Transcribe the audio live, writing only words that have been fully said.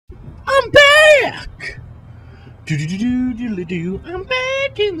back! Do-do-do-do-do-do. I'm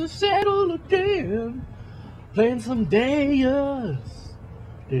back in the saddle again. Playing some Deus.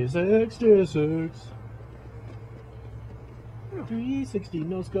 Deus Ex, Deus Ex. 360,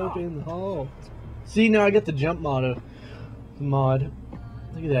 no scope in the hall. See, now I got the jump mod.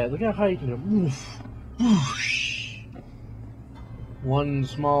 Look at that. Look how high you can go. Oof. Whoosh. One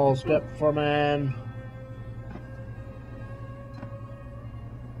small step for man.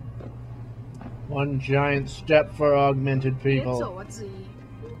 One giant step for augmented people.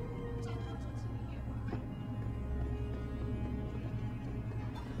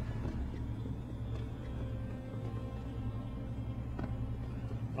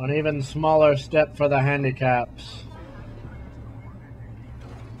 An even smaller step for the handicaps.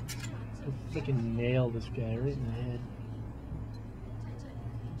 I'll freaking nail this guy right in the head.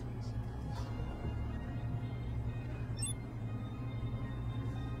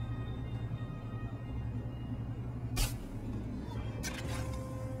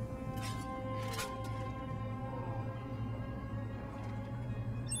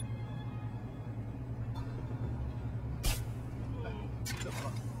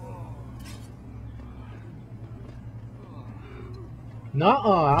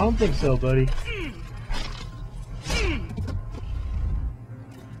 Nuh-uh, I don't think so, buddy. Get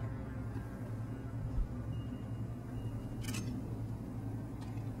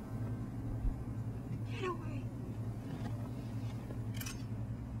away.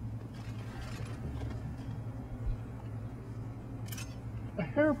 A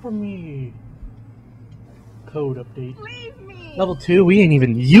hair for me. Code update. Leave me. Level 2, we ain't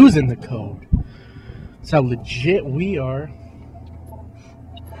even using the code. That's how legit we are.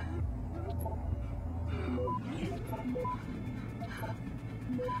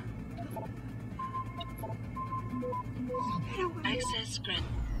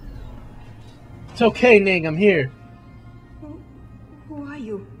 It's okay, Ning, I'm here. Who are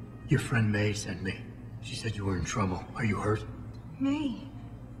you? Your friend May sent me. She said you were in trouble. Are you hurt? May.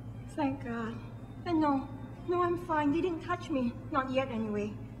 Thank God. No, I'm fine. They didn't touch me. Not yet,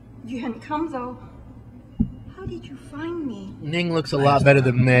 anyway. If you hadn't come, though. How did you find me? Ning looks a lot better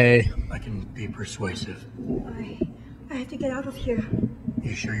than May. I can be persuasive. I have to get out of here.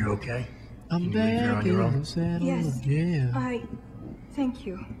 You sure you're okay? I'm Can you leave here on your own? Yes. Yeah. Thank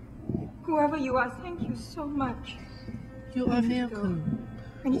you. Whoever you are, thank you so much. You are welcome.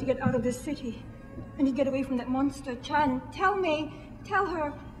 I need to get out of this city. I need to get away from that monster, Chan. Tell May, tell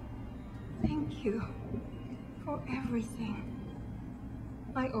her. Thank you for everything.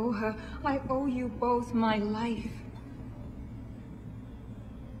 I owe her. I owe you both my life.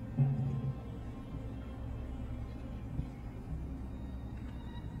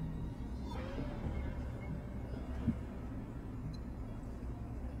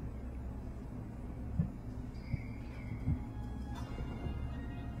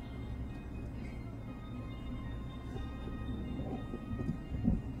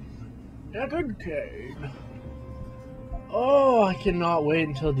 Good Kane. Oh, I cannot wait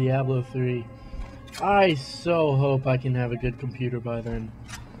until Diablo 3. I so hope I can have a good computer by then.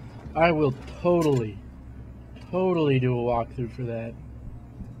 I will totally do a walkthrough for that.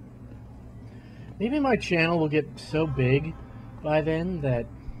 Maybe my channel will get so big by then that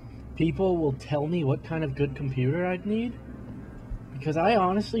people will tell me what kind of good computer I'd need. Because I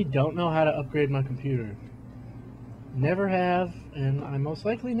honestly don't know how to upgrade my computer. Never have, and I most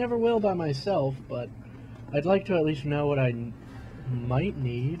likely never will by myself, but I'd like to at least know what I might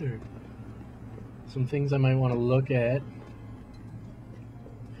need, or some things I might want to look at.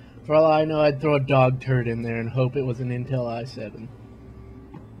 For all I know, I'd throw a dog turd in there and hope it was an Intel i7.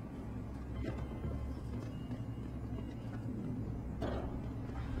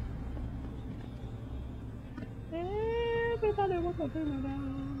 Everybody wants to turn it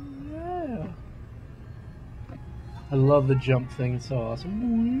down, yeah. I love the jump thing, it's so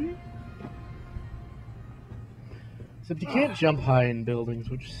awesome. Except you can't jump high in buildings,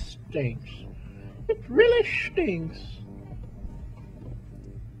 which stinks. It really stinks.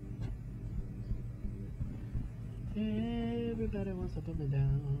 Everybody wants to put me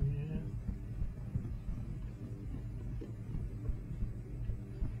down, yeah.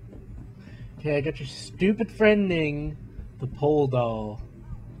 Okay, I got your stupid friend Ning, the pole doll.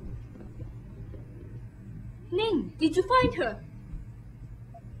 Ning, did you find her?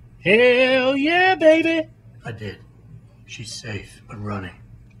 Hell yeah, baby! I did. She's safe, but running.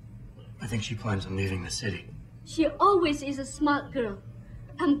 I think she plans on leaving the city. She always is a smart girl.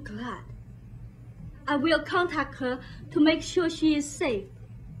 I'm glad. I will contact her to make sure she is safe.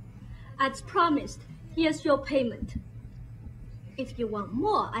 As promised, here's your payment. If you want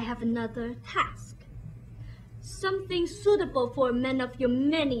more, I have another task. Something suitable for a man of your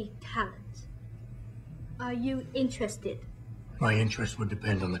many talents. Are you interested? My interest would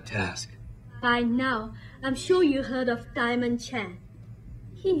depend on the task. By now, I'm sure you heard of Diamond Chan.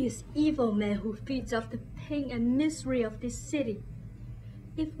 He is evil man who feeds off the pain and misery of this city.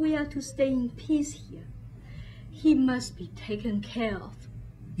 If we are to stay in peace here, he must be taken care of.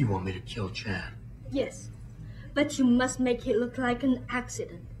 You want me to kill Chan? Yes, but you must make it look like an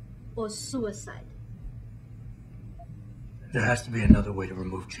accident or suicide. There has to be another way to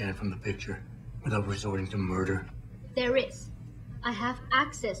remove Chan from the picture without resorting to murder. There is. I have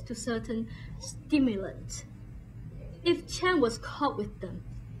access to certain stimulants. If Chan was caught with them,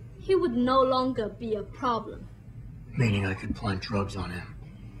 he would no longer be a problem. Meaning I could plant drugs on him.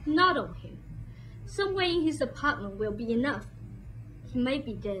 Not on him. Somewhere in his apartment will be enough. He may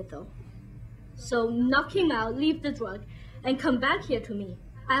be dead though. So knock him out, leave the drug, and come back here to me.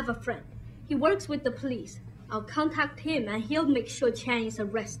 I have a friend. He works with the police. I'll contact him and he'll make sure Chan is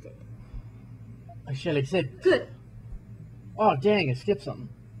arrested. I shall accept. Good. Oh, dang, I skipped something.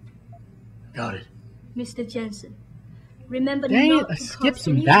 Got it. Mr. Jensen, remember Dang it, not I to skipped cause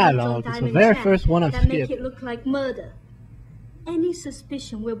some any dialogue. harm It's on the very Diamond first one I've Chan that make skipped. it look like murder. Any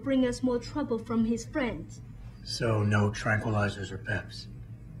suspicion will bring us more trouble from his friends. So no tranquilizers or peps.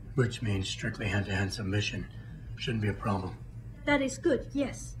 Which means strictly hand-to-hand submission. Shouldn't be a problem. That is good,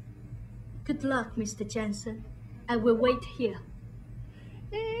 yes. Good luck, Mr. Jensen. I will wait here.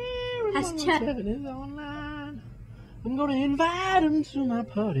 Has Chan... is online. I'm gonna invite him to my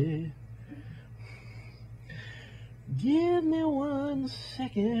party. Give me 1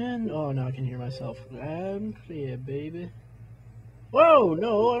 second. Oh, now I can hear myself loud and clear, baby. Whoa,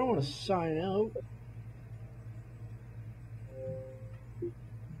 no, I don't want to sign out.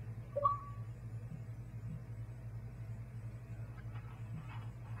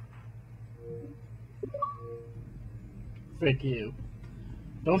 Frick you.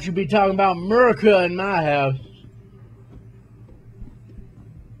 Don't you be talking about America in my house.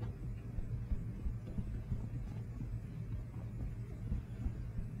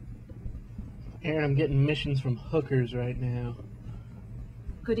 Aaron, I'm getting missions from hookers right now.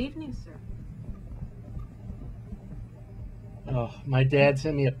 Good evening, sir. Oh, my dad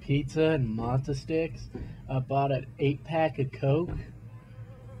sent me a pizza and matzo sticks. I bought an 8-pack of Coke.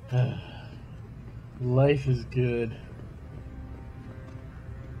 Life is good.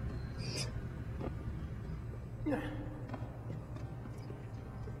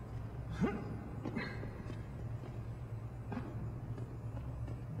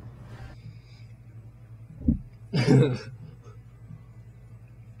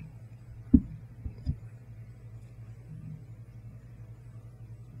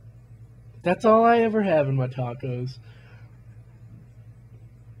 That's all I ever have in my tacos.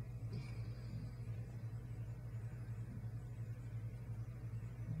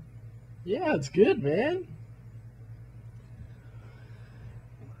 Yeah, it's good, man.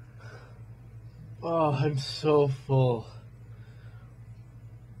 Oh, I'm so full.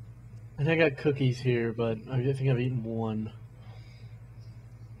 And I got cookies here, but I think I've eaten one.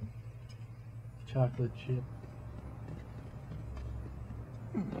 Chocolate chip.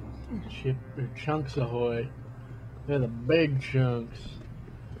 Chunks Ahoy. They're the big chunks.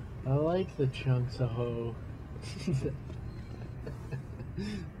 I like the chunks Ahoy.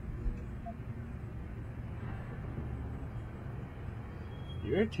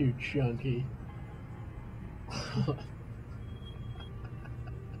 You're too chunky.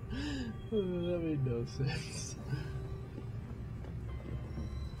 That made no sense.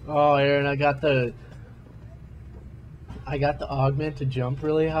 Oh, Aaron, I got the augment to jump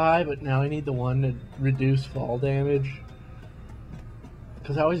really high, but now I need the one to reduce fall damage.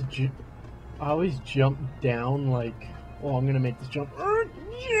 Cause I always jump down like, oh, I'm gonna make this jump.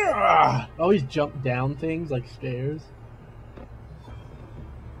 I always jump down things like stairs.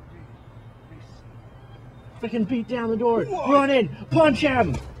 Freaking beat down the door. Run in, punch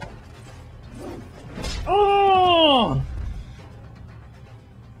him. Oh!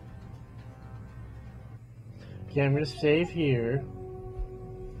 Okay, I'm gonna save here.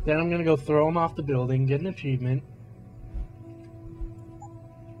 Then I'm gonna go throw him off the building, get an achievement.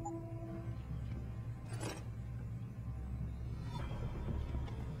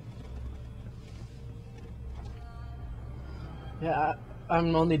 Yeah,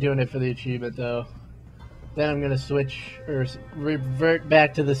 I'm only doing it for the achievement though. Then I'm gonna switch or revert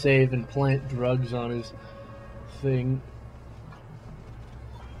back to the save and plant drugs on his thing.